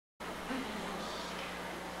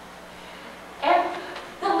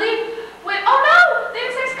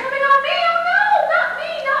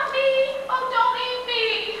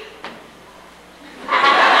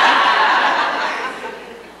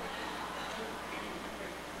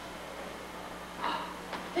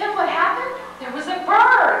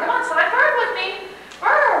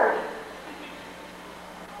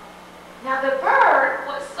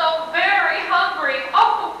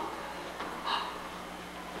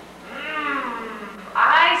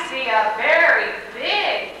a very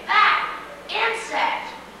big, fat insect.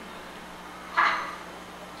 Ha.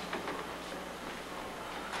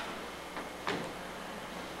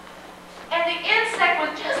 And the insect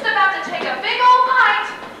was just about to take a big old bite.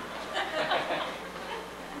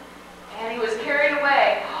 And he was carried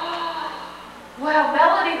away. Well,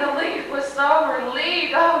 Melody the leaf was so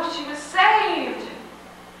relieved. Oh, she was saved.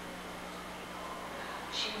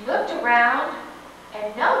 She looked around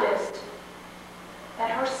and noticed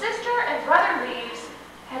that her sister and brother leaves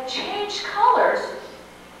had changed colors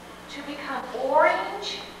to become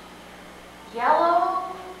orange, yellow,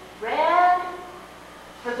 red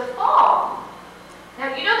for the fall.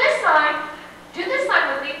 Now you know this sign. Do this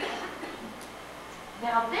sign with me.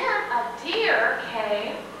 Now then a deer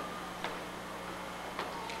came.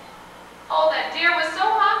 Oh, that deer was so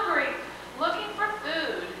hungry, looking for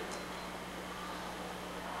food.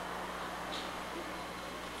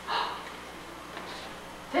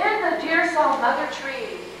 Then the deer saw Mother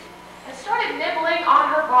Tree and started nibbling on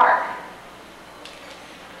her bark.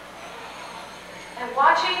 And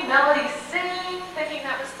watching Melody sing, thinking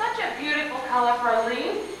that was such a beautiful color for a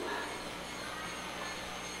leaf.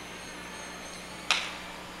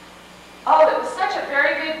 Oh, it was such a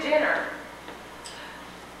very good dinner.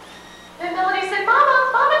 Then Melody said,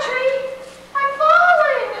 Mama Tree, I'm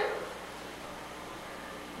falling.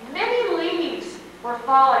 Many leaves were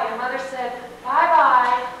falling, and Mother said,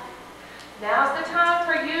 bye-bye. Now's the time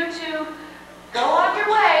for you to go on your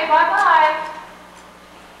way, bye-bye.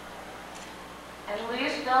 And the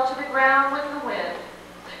leaves fell to the ground with the wind.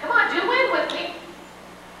 Come on, do wind with me.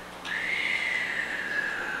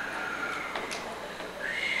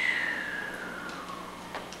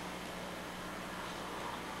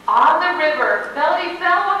 On the river, Melody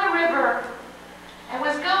fell on the river and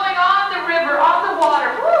was going on the river, on the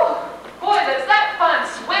water. Woo! Boy, that's that fun,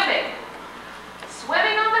 swimming.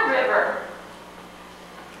 Swimming on the river.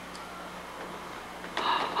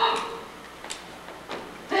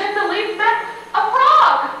 Then the leaf met a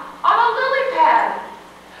frog on a lily pad.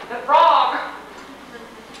 The frog.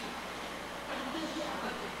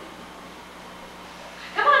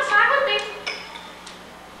 Come on, sign with me.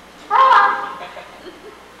 Frog.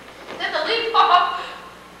 Then the leaf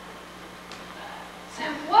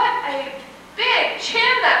said, what a big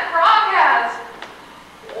chin that frog has.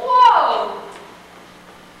 Whoa.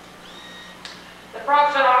 The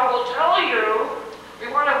frog said, I will tell you,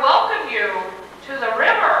 we want to welcome you to the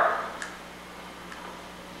river.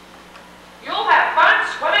 You'll have fun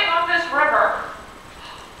swimming on this river.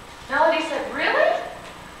 Melody said, really?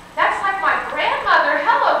 That's like my grandmother.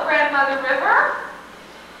 Hello, Grandmother River.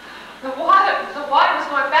 The water was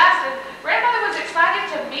going fast, and Grandmother was excited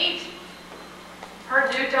to meet her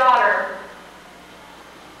new daughter.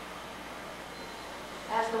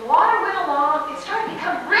 As the water went along, it started to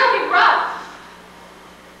become really rough.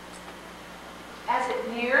 As it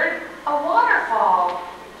neared a waterfall.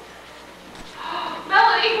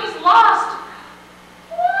 Melody was lost.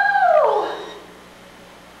 Woo!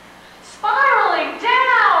 Spiraling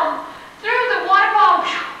down through the waterfall.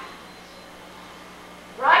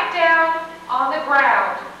 Right down on the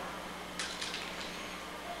ground.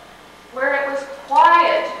 Where it was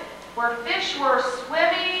quiet, where fish were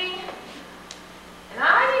swimming. And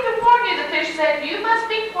I need to warn you, the fish said, you must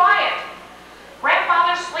be quiet.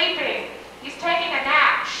 Grandfather's sleeping. He's taking a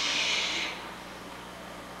nap. Shh.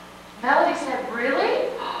 Melody said, really?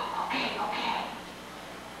 Okay.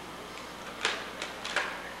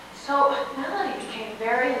 So Melody became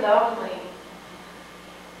very lonely.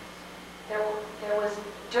 There was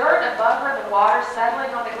dirt above her, the water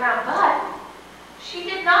settling on the ground, but she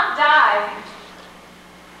did not die.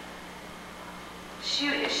 She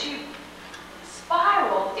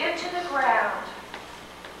spiraled into the ground.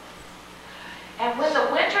 And when the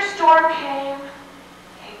winter storm came,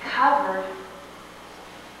 it covered.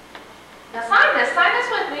 Now sign this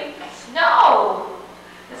with me. Snow.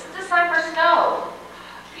 This is the sign for snow.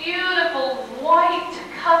 Beautiful white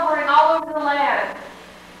covering all over the land.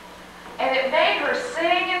 And it made her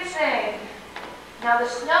sing and sing. Now the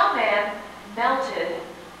snowman melted.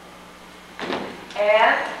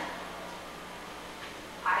 And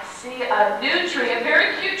I see a new tree, a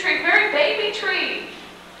very cute tree, very baby tree.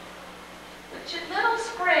 With little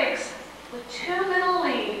sprigs, with two little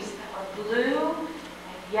leaves that were blue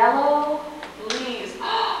and yellow leaves.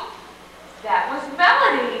 That was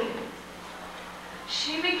Melody.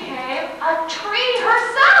 She became a tree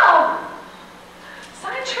herself.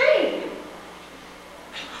 Sign tree.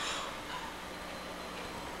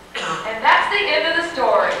 And that's the end of the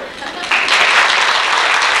story.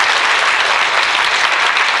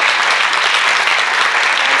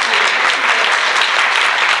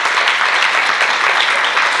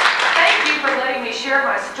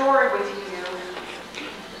 story with you.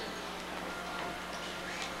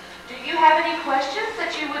 Do you have any questions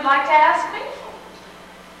that you would like to ask me?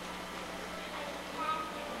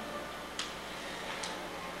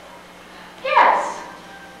 Yes.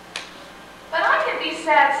 But I can be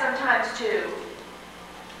sad sometimes too.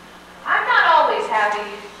 I'm not always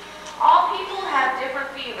happy. All people have different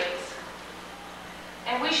feelings.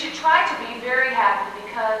 And we should try to be very happy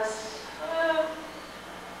because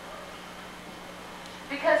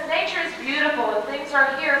nature is beautiful and things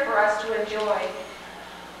are here for us to enjoy.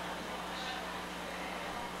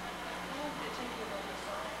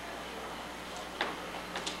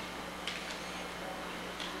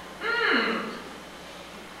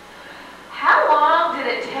 How long did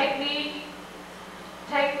it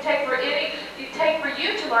take for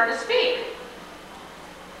you to learn to speak?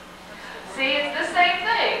 See, it's the same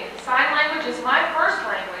thing. Sign language is my first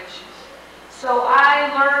language. So I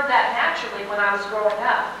learned that naturally when I was growing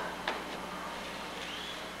up.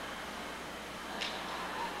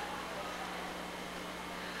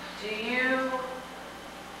 Do you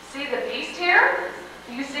see the beast here?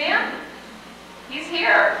 Do you see him? He's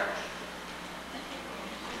here.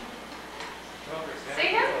 See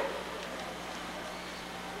him?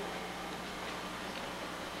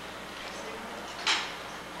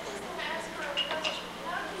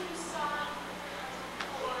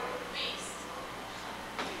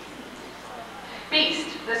 Beast,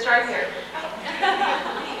 this right here.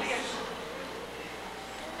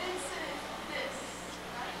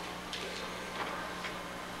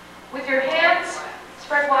 With your hands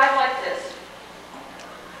spread wide like this.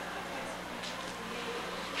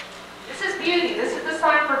 This is beauty. This is the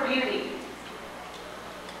sign for beauty.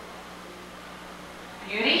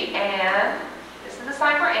 Beauty and, this is the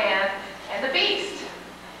sign for and the beast.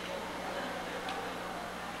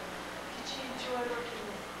 Did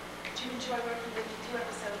you enjoy working with the 2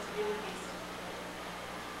 episodes of Beauty Beast?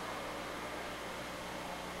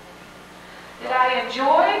 Did I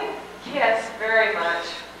enjoy? Yes, very much.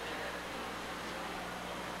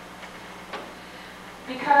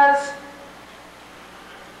 Because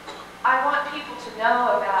I want people to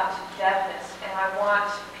know about deafness, and I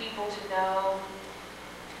want people to know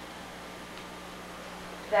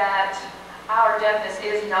that our deafness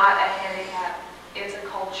is not a handicap, it's a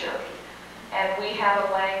culture. And we have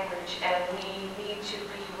a language, and we need to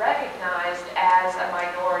be recognized as a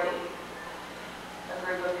minority, a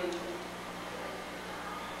group of people.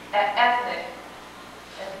 Ethnicity.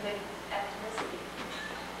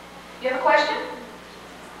 You have a question?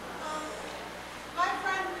 My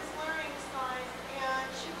friend was learning sign, and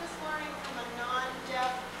she was learning from a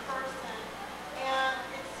non-deaf person. And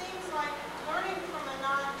it seems like learning from a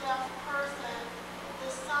non-deaf person,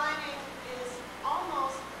 the signing is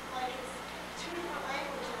almost like it's 2 different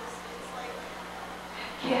languages. It's like...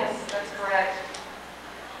 Yes, that's correct.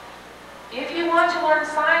 If you want to learn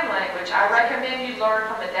sign language, I recommend you learn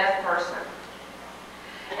from a deaf person.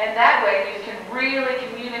 And that way you can really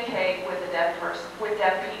communicate with a deaf person, with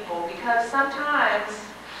deaf people, because sometimes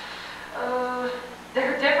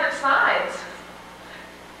there are different signs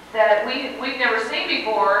that we've never seen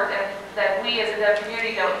before and that we as a deaf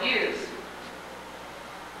community don't use.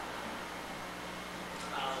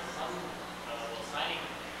 Signing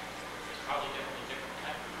is probably different in different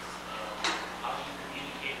countries. How do you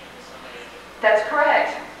communicate with somebody? That's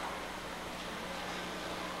correct.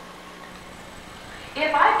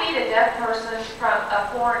 If I meet a deaf person from a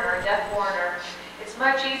deaf foreigner, it's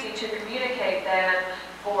much easier to communicate than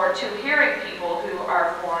to hearing people who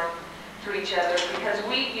are foreign to each other, because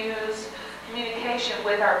we use communication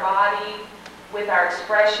with our body, with our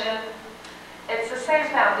expression. It's the same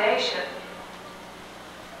foundation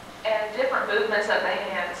and different movements of the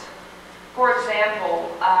hands. For example,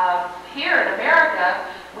 here in America,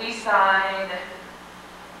 we sign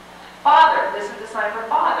father. This is the sign for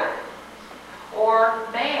father. Or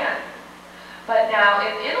man. But now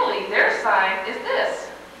in Italy, their sign is this,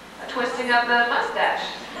 a twisting of the mustache.